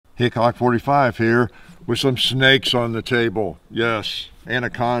Hickok 45 here with some snakes on the table. Yes,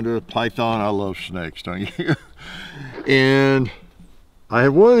 anaconda, python. I love snakes, don't you? And I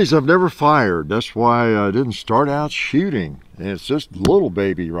have one of these I've never fired. That's why I didn't start out shooting. And it's this little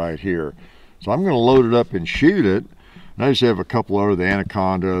baby right here. So I'm going to load it up and shoot it. And I just have a couple other, the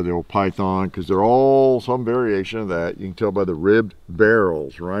anaconda, the old python, because they're all some variation of that. You can tell by the ribbed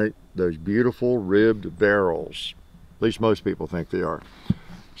barrels, right? Those beautiful ribbed barrels. At least most people think they are.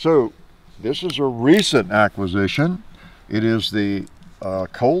 So this is a recent acquisition. It is the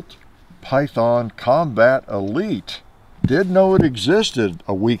Colt Python Combat Elite. Didn't know it existed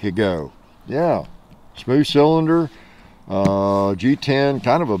a week ago. Yeah, smooth cylinder, G10,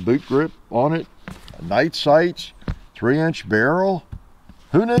 kind of a boot grip on it, night sights, 3-inch barrel.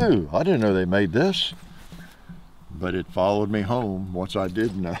 Who knew? I didn't know they made this, but it followed me home once I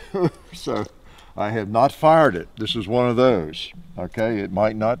did know. So I have not fired it. This is one of those. Okay, it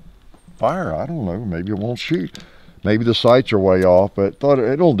might not fire. I don't know. Maybe it won't shoot. Maybe the sights are way off, but thought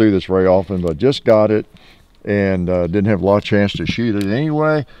it don't do this very often. But just got it and didn't have a lot of chance to shoot it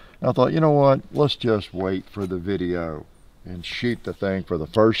anyway. I thought, you know what? Let's just wait for the video and shoot the thing for the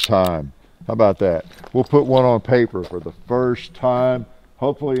first time. How about that? We'll put one on paper for the first time,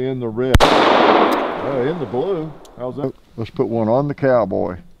 hopefully in the red. In the blue. How's that? Let's put one on the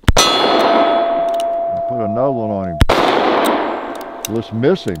cowboy. I'll put another one on him. Let's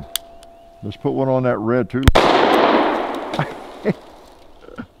miss him. Let's put one on that red too.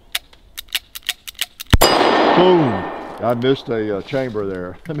 Boom. I missed a chamber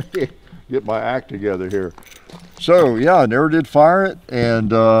there. Let me get my act together here. So yeah, I never did fire it,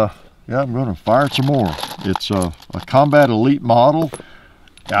 and yeah, I'm going to fire it some more. It's a Combat Elite model.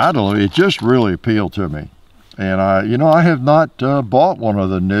 I don't know, it just really appealed to me. And I have not bought one of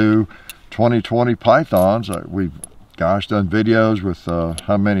the new 2020 Pythons. We've, gosh, done videos with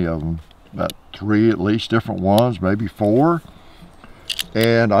how many of them? About 3 at least, different ones, maybe 4.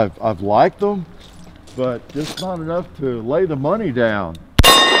 And I've liked them, but just not enough to lay the money down.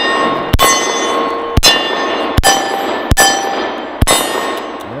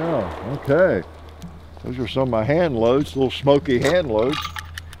 Yeah, okay. Those are some of my hand loads, little smoky hand loads.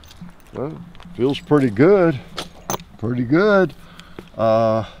 Well, feels pretty good. Pretty good.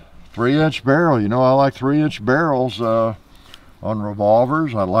 3-inch barrel. You know, I like 3-inch barrels on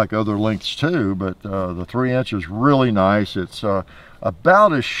revolvers. I like other lengths too, but the 3-inch is really nice. It's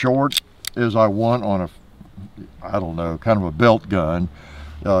about as short as I want on a, I don't know, kind of a belt gun,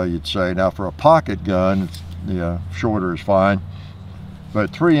 you'd say. Now for a pocket gun, it's, yeah, shorter is fine.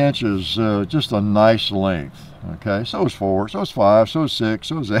 But 3 inches, just a nice length. Okay, so is 4, so is 5, so is 6,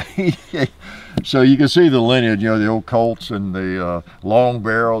 so is 8. So you can see the lineage, you know, the old Colts and the long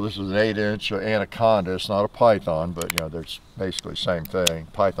barrel. This is an 8-inch anaconda. It's not a python, but you know, they're basically the same thing.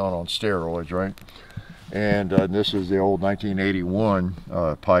 Python on steroids, right? And this is the old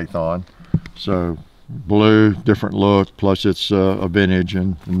 1981 python. So blue, different look, plus it's a vintage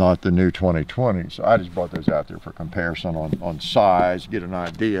and not the new 2020. So I just brought those out there for comparison on size, get an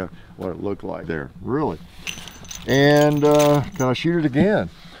idea what it looked like there, really. And can I shoot it again?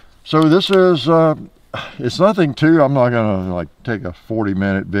 So this is, it's nothing too, I'm not gonna like take a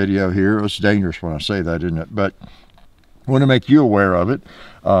 40-minute video here. It's dangerous when I say that, isn't it? But I want to make you aware of it.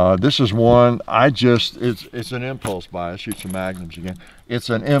 This is one I just, it's an impulse buy. I shoot some Magnums again. It's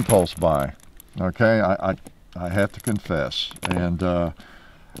an impulse buy. Okay, I have to confess, and I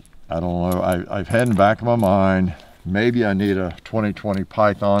don't know, I've had in the back of my mind, maybe I need a 2020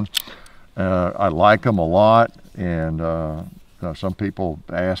 Python. I like them a lot, and you know, some people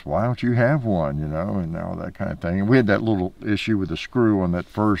ask, why don't you have one, you know, and all that kind of thing. And we had that little issue with the screw on that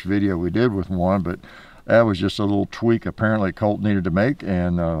first video we did with one, but that was just a little tweak apparently Colt needed to make,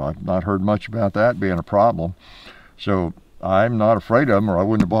 and I've not heard much about that being a problem. So I'm not afraid of them, or I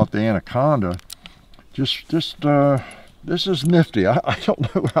wouldn't have bought the anaconda. Just this is nifty. I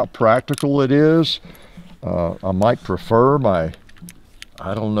don't know how practical it is. I might prefer my,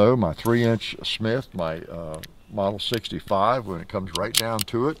 I don't know, my 3-inch Smith, my Model 65 when it comes right down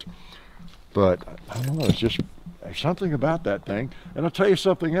to it. But I don't know, it's just, there's something about that thing. And I'll tell you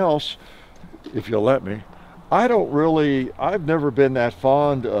something else, if you'll let me. I've never been that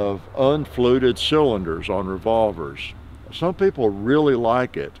fond of unfluted cylinders on revolvers. Some people really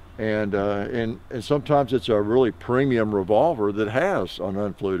like it, and sometimes it's a really premium revolver that has an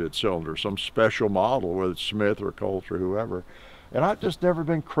unfluted cylinder, some special model, whether it's Smith or Colt or whoever. And I've just never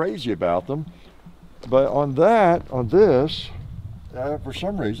been crazy about them. But on this, for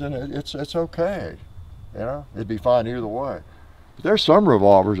some reason, it's okay. You know, it'd be fine either way. But there's some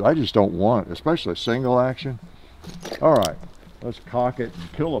revolvers I just don't want, especially single action. All right, Let's cock it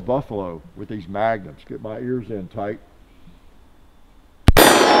and kill a buffalo with these Magnums. Get my ears in tight.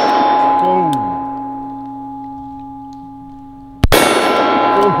 Boom.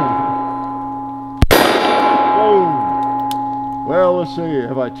 Boom. Boom. Well, let's see.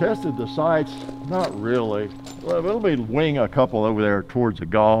 Have I tested the sights? Not really. Well, let me wing a couple over there towards the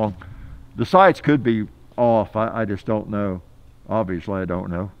gong. The sights could be off. I just don't know. Obviously, I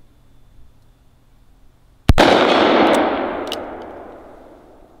don't know.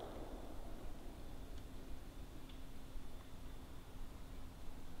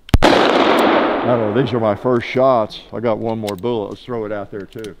 I don't know, these are my first shots. I got one more bullet. Let's throw it out there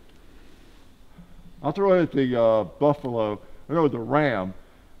too. I'll throw it at the buffalo, or the ram,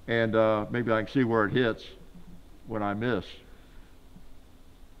 and maybe I can see where it hits when I miss.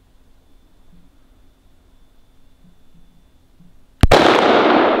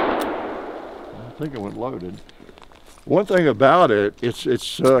 I think it went loaded. One thing about it,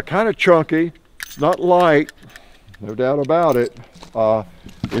 it's kind of chunky, not light, no doubt about it.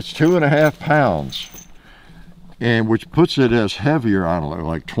 It's 2.5 pounds, and which puts it as heavier, I don't know,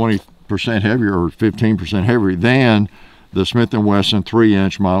 like 20% heavier or 15% heavier than the Smith & Wesson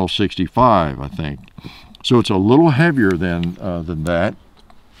 3-inch Model 65, I think. So it's a little heavier than that.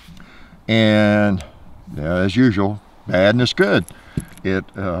 And yeah, as usual, bad and it's good. It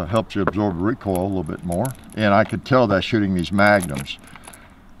helps you absorb recoil a little bit more. And I could tell that shooting these Magnums,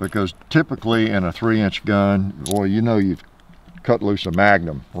 because typically in a 3-inch gun, boy, you know, you've cut loose a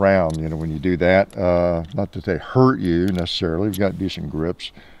Magnum round, you know, when you do that. Not that they hurt you necessarily, you've got decent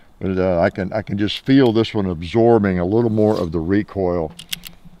grips, but I can just feel this one absorbing a little more of the recoil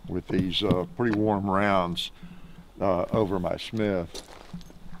with these pretty warm rounds over my Smith.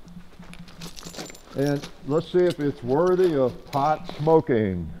 And let's see if it's worthy of pot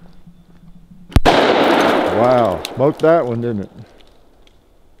smoking. Wow, smoked that one, didn't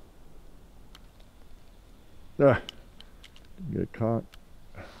it? Get caught.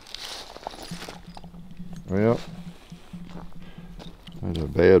 Well, that's a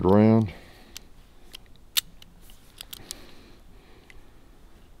bad round.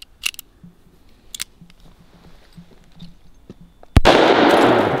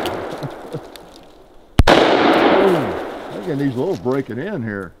 I'm getting these little breaking in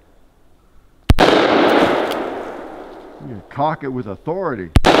here. You can cock it with authority.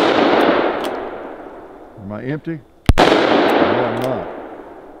 Am I empty? No, I'm not.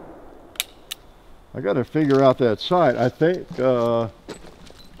 I got to figure out that sight. I think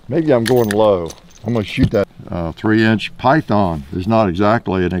maybe I'm going low. I'm going to shoot that 3-inch Python. It's not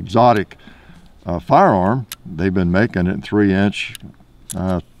exactly an exotic firearm. They've been making it in 3-inch.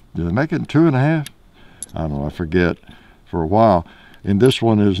 Did they make it in 2.5? I don't know. I forget. For a while. And this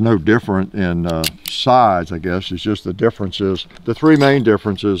one is no different in size, I guess. It's just the differences. The three main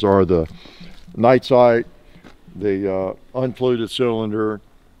differences are the night sight, the unfluted cylinder,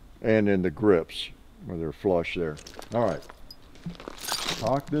 and then the grips where they're flush there. All right,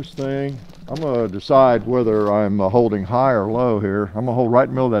 cock this thing. I'm going to decide whether I'm holding high or low here. I'm going to hold right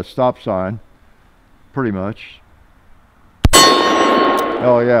in the middle of that stop sign, pretty much.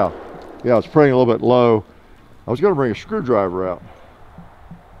 Oh yeah, it's putting a little bit low. I was going to bring a screwdriver out,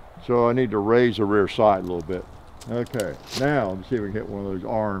 so I need to raise the rear sight a little bit. Okay, now let's see if we can hit one of those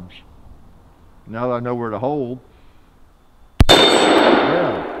arms. Now that I know where to hold.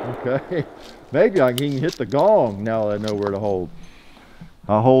 Yeah, okay. Maybe I can hit the gong now that I know where to hold.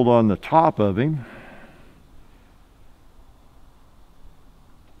 I'll hold on the top of him.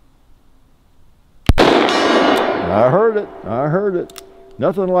 I heard it.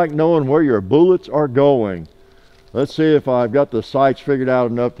 Nothing like knowing where your bullets are going. Let's see if I've got the sights figured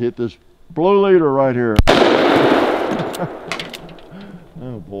out enough to hit this blue leader right here.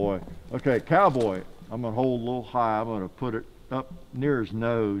 Oh boy. Okay, cowboy. I'm going to hold a little high. I'm going to put it up near his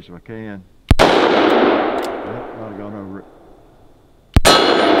nose if I can. Yep, I've gone over it.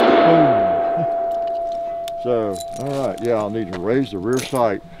 Boom. So, all right. Yeah, I'll need to raise the rear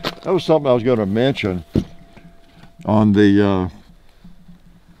sight. That was something I was going to mention on the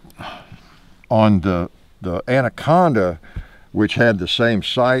Anaconda, which had the same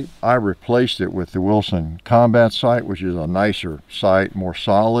sight. I replaced it with the Wilson Combat sight, which is a nicer sight, more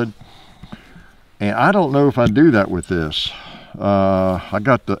solid. And I don't know if I do that with this. I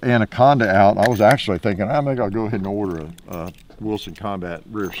got the Anaconda out. I was actually thinking, maybe I'll go ahead and order a Wilson Combat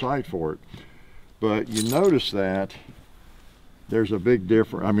rear sight for it. But you notice that there's a big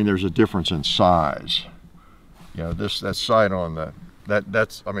difference. I mean, there's a difference in size. You know, that sight on the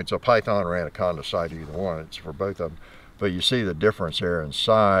that's I mean, it's a Python or Anaconda sight, either one. It's for both of them. But you see the difference there in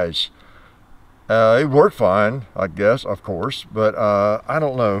size. It worked fine, I guess, of course, but I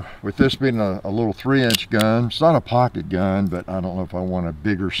don't know. With this being a little 3-inch gun, it's not a pocket gun, but I don't know if I want a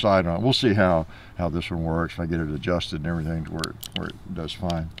bigger sight on it. We'll see how this one works if I get it adjusted and everything to where it does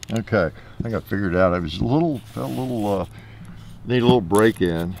fine. Okay, I think I figured out. It was need a little break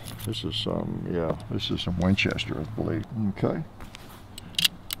in. This is some Winchester, I believe. Okay,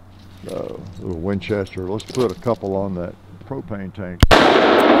 little Winchester. Let's put a couple on that propane tank.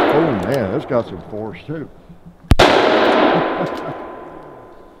 Oh man, it's got some force too. How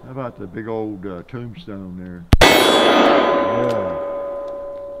about the big old tombstone there? Yeah.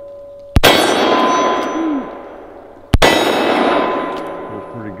 Feels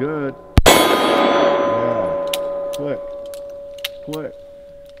pretty good. Yeah. Click. Click.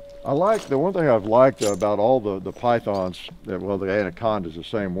 I like, the one thing I've liked about all the pythons, well, the anacondas the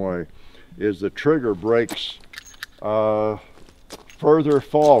same way, is the trigger breaks further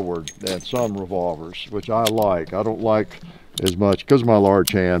forward than some revolvers, which I like. I don't like as much because of my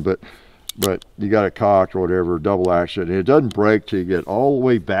large hand, but you got it cocked or whatever, double action, and it doesn't break till you get all the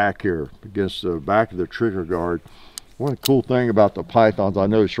way back here against the back of the trigger guard. One cool thing about the pythons I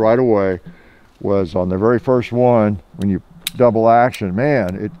noticed right away was on the very first one, when you double action,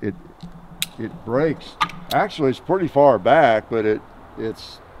 man, it breaks. Actually, it's pretty far back, but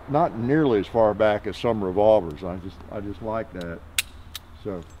it's not nearly as far back as some revolvers. I just like that.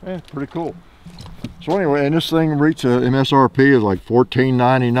 So, pretty cool. So anyway, and this thing reached MSRP is like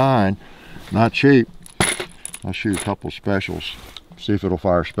 $14.99, not cheap. I'll shoot a couple specials, see if it'll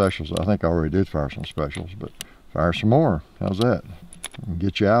fire specials. I think I already did fire some specials, but fire some more. How's that?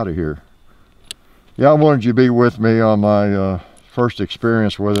 Get you out of here. Yeah, I wanted you to be with me on my first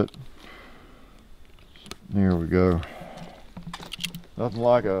experience with it. Here we go. Nothing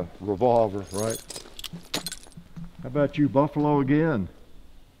like a revolver, right? How about you, Buffalo, again?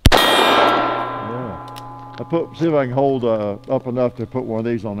 Yeah. See if I can hold up enough to put one of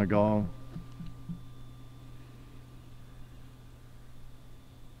these on the gong.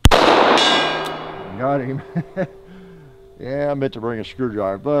 Got him. Yeah, I meant to bring a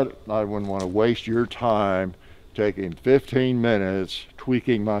screwdriver, but I wouldn't want to waste your time taking 15 minutes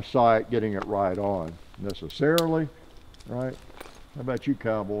tweaking my sight, getting it right on necessarily, right? How about you,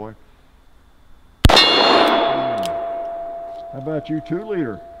 cowboy? How about you,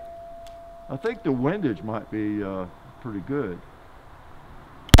 2-liter? I think the windage might be pretty good.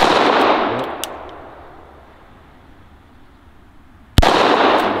 Yep.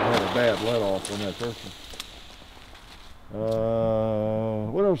 I had a bad let off on that first one.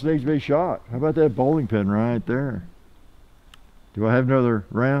 What else needs to be shot? How about that bowling pin right there? Do I have another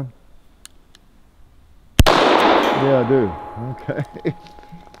round? Yeah, I do. Okay.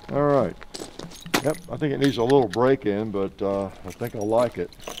 All right. Yep, I think it needs a little break in, but I think I'll like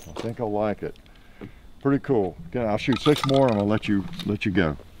it. Pretty cool. Again, I'll shoot 6 more and I'll let you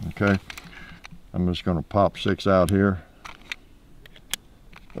go. Okay. I'm just going to pop 6 out here.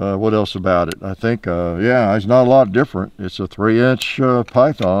 What else about it? I think, yeah, it's not a lot different. It's a 3-inch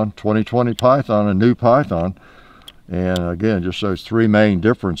python, 2020 python, a new python. And again, just those 3 main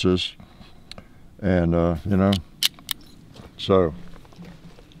differences. And, you know, so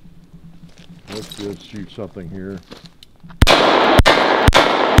let's just shoot something here.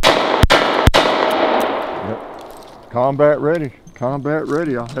 Yep. Combat ready,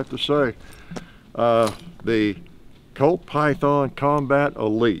 I'll have to say. The Colt Python Combat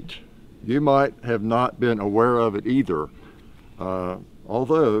Elite. You might have not been aware of it either.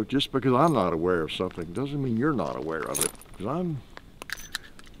 Although, just because I'm not aware of something doesn't mean you're not aware of it. Because I'm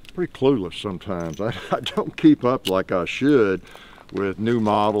pretty clueless sometimes. I don't keep up like I should with new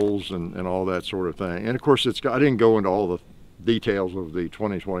models and all that sort of thing. And of course, I didn't go into all the details of the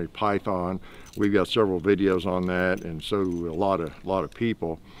 2020 Python. We've got several videos on that, and so do a lot of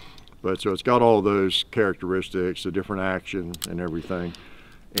people. But so it's got all those characteristics, the different action and everything,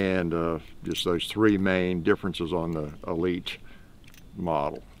 and just those 3 main differences on the Elite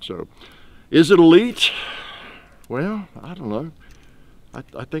model. So, is it elite? Well, I don't know.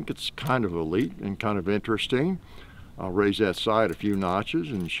 I think it's kind of elite and kind of interesting. I'll raise that sight a few notches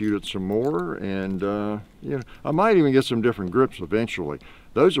and shoot it some more, and you know, I might even get some different grips eventually.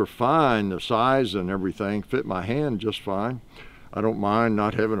 Those are fine, the size and everything fit my hand just fine. I don't mind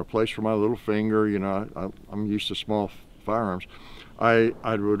not having a place for my little finger. You know, I'm used to small firearms. I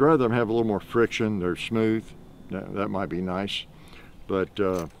would rather them have a little more friction. They're smooth. That might be nice. But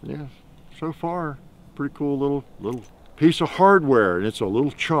yeah, so far, pretty cool little piece of hardware, and it's a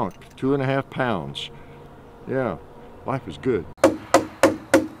little chunk, 2.5 pounds. Yeah, life is good. Oh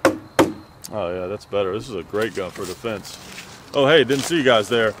yeah, that's better. This is a great gun for defense. Oh, hey, didn't see you guys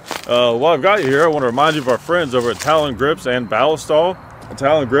there. While I've got you here, I want to remind you of our friends over at Talon Grips and Ballistol.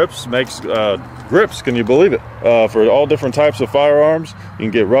 Talon Grips makes grips, can you believe it, for all different types of firearms. You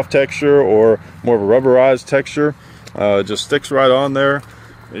can get rough texture or more of a rubberized texture. It just sticks right on there.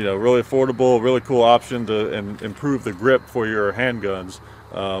 You know, really affordable, really cool option to improve the grip for your handguns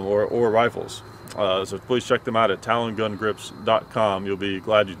or rifles. So please check them out at talongungrips.com. You'll be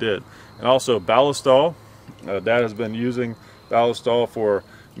glad you did. And also Ballistol. Dad has been using Ballistol for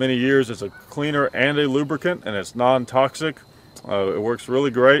many years. It's a cleaner and a lubricant, and it's non-toxic. It works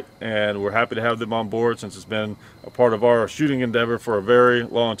really great, and we're happy to have them on board since it's been a part of our shooting endeavor for a very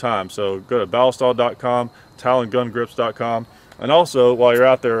long time. So go to ballistol.com, talongungrips.com, and also while you're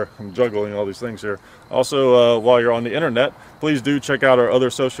out there, I'm juggling all these things here. Also, while you're on the internet, please do check out our other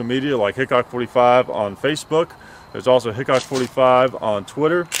social media like Hickok45 on Facebook. There's also Hickok45 on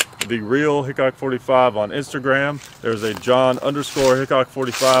Twitter, The Real Hickok45 on Instagram. There's a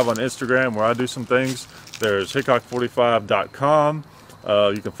John_Hickok45 on Instagram where I do some things. There's Hickok45.com.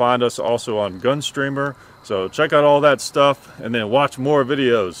 You can find us also on Gunstreamer. So check out all that stuff and then watch more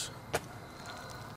videos.